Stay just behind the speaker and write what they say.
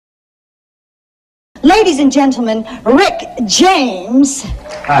Ladies and gentlemen, Rick James.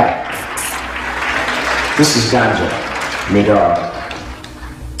 Hi. This is Ganja, my dog.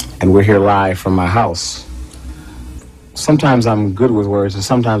 And we're here live from my house. Sometimes I'm good with words and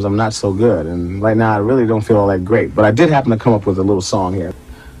sometimes I'm not so good. And right now I really don't feel all that great. But I did happen to come up with a little song here.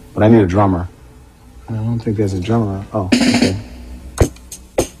 But I need a drummer. I don't think there's a drummer. Oh, okay.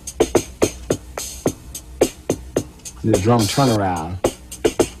 I need a drum turnaround.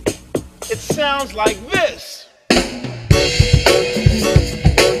 It sounds like this.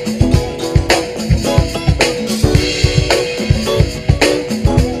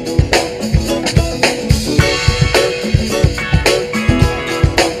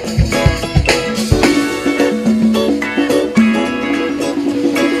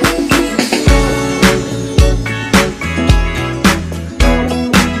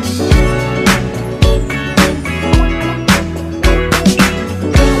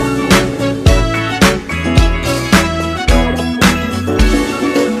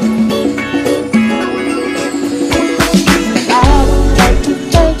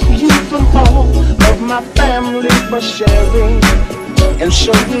 Sharing and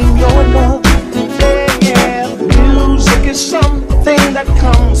showing your love. Yeah, music is something that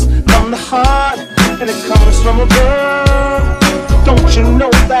comes from the heart and it comes from above. Don't you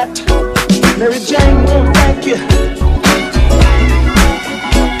know that? Mary Jane won't thank you.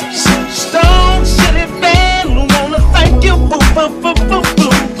 Stone City Band wanna thank you. Boo, boo, boo, boo,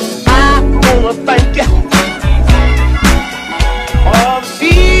 boo. I wanna thank you. All the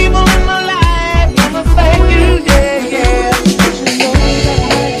people in my life wanna thank you.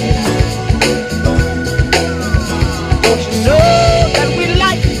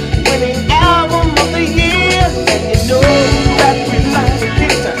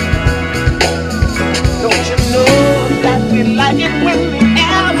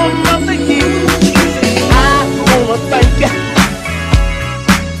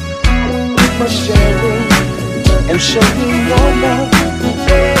 And showing your love,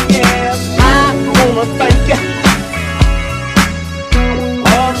 yeah, I wanna thank you.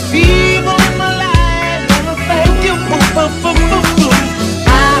 All the people in my life wanna thank you. Boo, boo, boo, boo, boo. I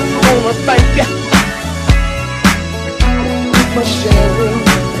wanna thank you for sharing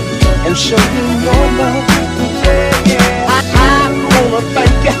and showing your love, yeah, I wanna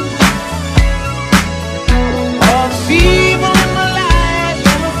thank you. All the people in my life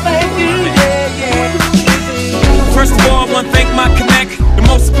wanna thank you, yeah, yeah. First of all, I want to thank my connect, the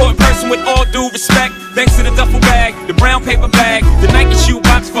most important person with all due respect. Thanks to the duffel bag, the brown paper bag, the Nike shoe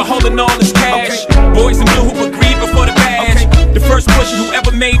box for holding all this cash. Okay. Boys in blue who agreed before the badge. Okay. The first pusher who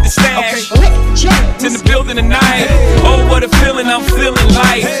ever made the stash. Okay. In the building tonight. Hey. Oh, what a feeling, I'm feeling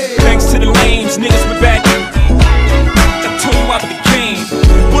light. Hey. Thanks to the lames, niggas with bad. I told you I became.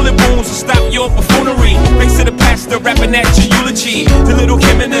 Bullet wounds will stop your buffoonery. Thanks to the pastor rapping at your eulogy. The little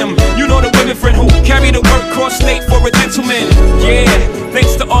Kim and them, you know the women friend who carry the work cross state for a gentleman. Yeah,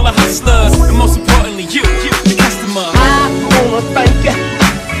 thanks to all the hustlers, and most importantly you, the customer. I wanna thank you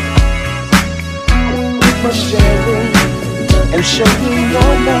for sharing and showing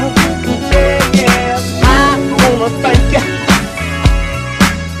your love. Yeah, I wanna thank you.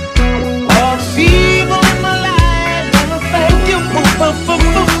 All the people in my life wanna thank you. Boo, boo, boo,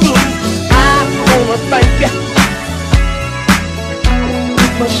 boo, boo. I wanna thank you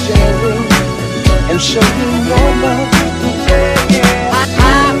for sharing and showing your love. Yeah,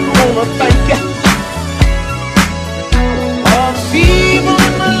 I wanna thank you. All the people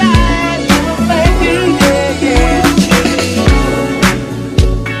in my life wanna thank you. Yeah, yeah.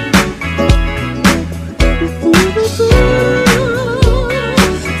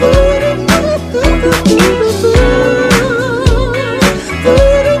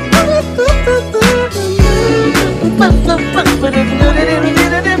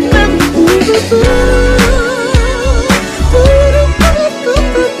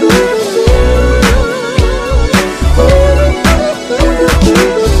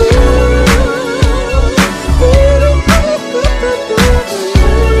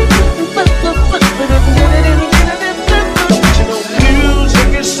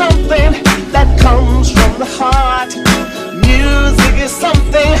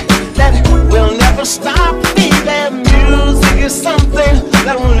 Stop, baby. Music is something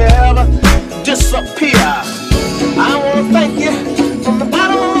that will never disappear. I wanna thank you from the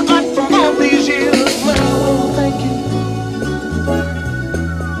bottom of my heart from all these years. I wanna thank you.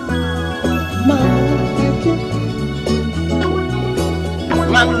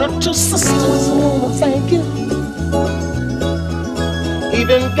 My little sisters wanna thank you.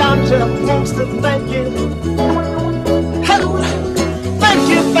 Even God just wants to thank you. Hello.